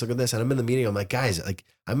 look at this. And I'm in the meeting. I'm like, guys, like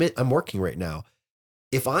I'm working right now.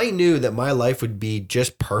 If I knew that my life would be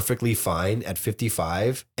just perfectly fine at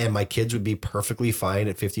 55 and my kids would be perfectly fine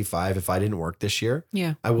at 55 if I didn't work this year,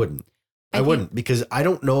 I wouldn't. I wouldn't, because I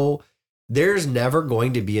don't know. There's never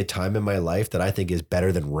going to be a time in my life that I think is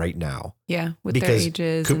better than right now. Yeah, with because their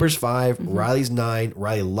ages. Cooper's 5, Riley's 9.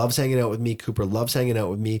 Riley loves hanging out with me. Cooper loves hanging out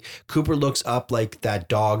with me. Cooper looks up like that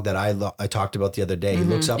dog that I talked about the other day. He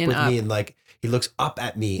looks up with me and like he looks up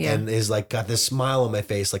at me and is like got this smile on my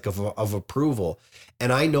face like of approval.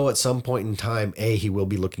 And I know at some point in time, he will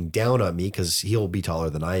be looking down on me because he'll be taller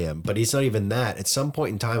than I am. But he's not even that. At some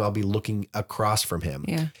point in time, I'll be looking across from him.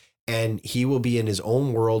 Yeah. And he will be in his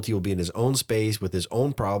own world. He will be in his own space with his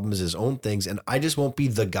own problems, his own things. And I just won't be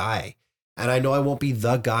the guy. And I know I won't be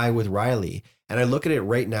the guy with Riley. And I look at it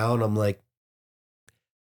right now and I'm like,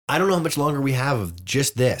 I don't know how much longer we have of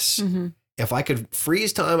just this. If I could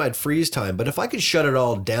freeze time, I'd freeze time. But if I could shut it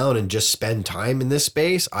all down and just spend time in this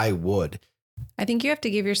space, I would. I think you have to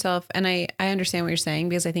give yourself, and I understand what you're saying,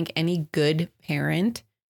 because I think any good parent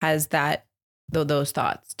has that, those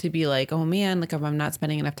thoughts to be like, oh man, like if I'm not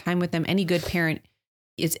spending enough time with them. Any good parent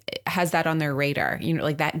has that on their radar.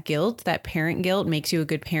 Like that guilt, that parent guilt makes you a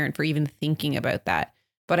good parent for even thinking about that.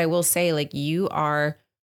 But I will say, like yes, you are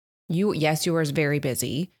very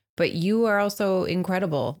busy, but you are also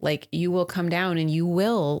incredible. Like you will come down and you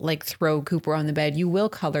will like throw Cooper on the bed. You will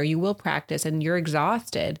color, you will practice, and you're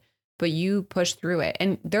exhausted, but you push through it.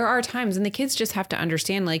 And there are times, and the kids just have to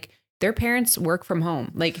understand, like their parents work from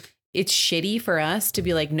home. Like it's shitty for us to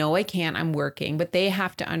be like, no, I can't, I'm working, but they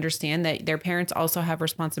have to understand that their parents also have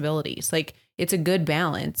responsibilities. Like it's a good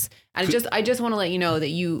balance. And I just want to let you know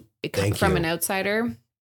that from an outsider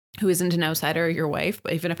who isn't an outsider, your wife,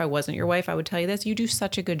 but even if I wasn't your wife, I would tell you this, you do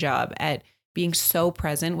such a good job at being so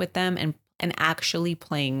present with them and actually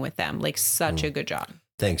playing with them. Like such a good job.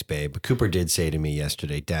 Thanks, babe. But Cooper did say to me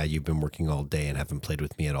yesterday, Dad, you've been working all day and haven't played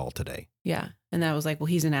with me at all today. Yeah. And I was like, well,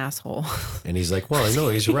 he's an asshole. And he's like, well, I know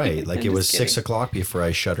he's right. Like it was 6 o'clock before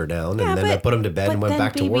I shut her down. And then I put him to bed and went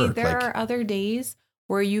back to work. There are other days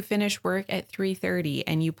where you finish work at 3:30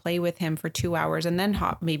 and you play with him for 2 hours and then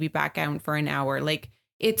hop maybe back out for an hour. Like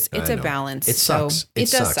it's a balance. It sucks. So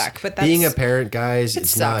it does suck. But being a parent, guys,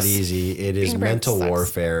 it's sucks. not easy. It is mental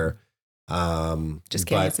warfare. Just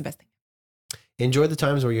kidding. It's the best thing. Enjoy the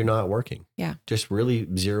times where you're not working. Yeah. Just really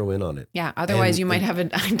zero in on it. Yeah. Otherwise, you might have a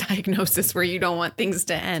diagnosis where you don't want things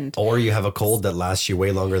to end. Or you have a cold that lasts you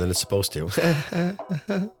way longer than it's supposed to.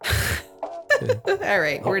 All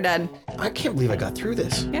right, we're done. I can't believe I got through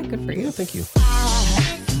this. Yeah, good for you. Yeah, thank you.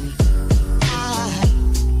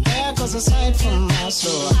 There goes a sight from my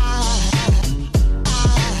soul.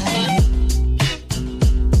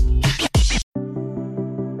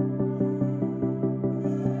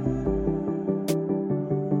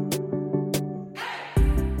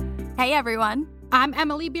 Hey everyone, I'm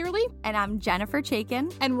Emily Beerley, and I'm Jennifer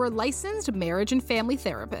Chaikin, and we're licensed marriage and family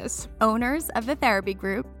therapists, owners of the therapy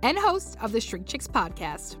group, and hosts of the Shrink Chicks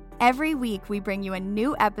podcast. Every week, we bring you a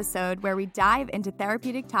new episode where we dive into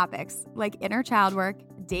therapeutic topics like inner child work,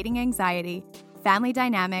 dating anxiety, family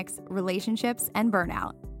dynamics, relationships, and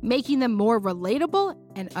burnout, making them more relatable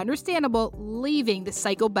and understandable, leaving the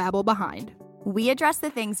psychobabble behind. We address the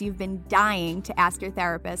things you've been dying to ask your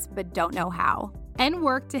therapist but don't know how, and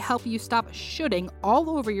work to help you stop shooting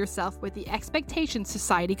all over yourself with the expectations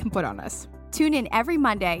society can put on us. Tune in every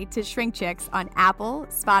Monday to Shrink Chicks on Apple,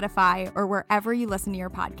 Spotify, or wherever you listen to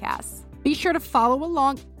your podcasts. Be sure to follow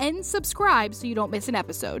along and subscribe so you don't miss an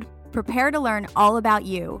episode. Prepare to learn all about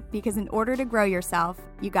you, because in order to grow yourself,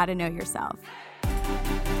 you got to know yourself.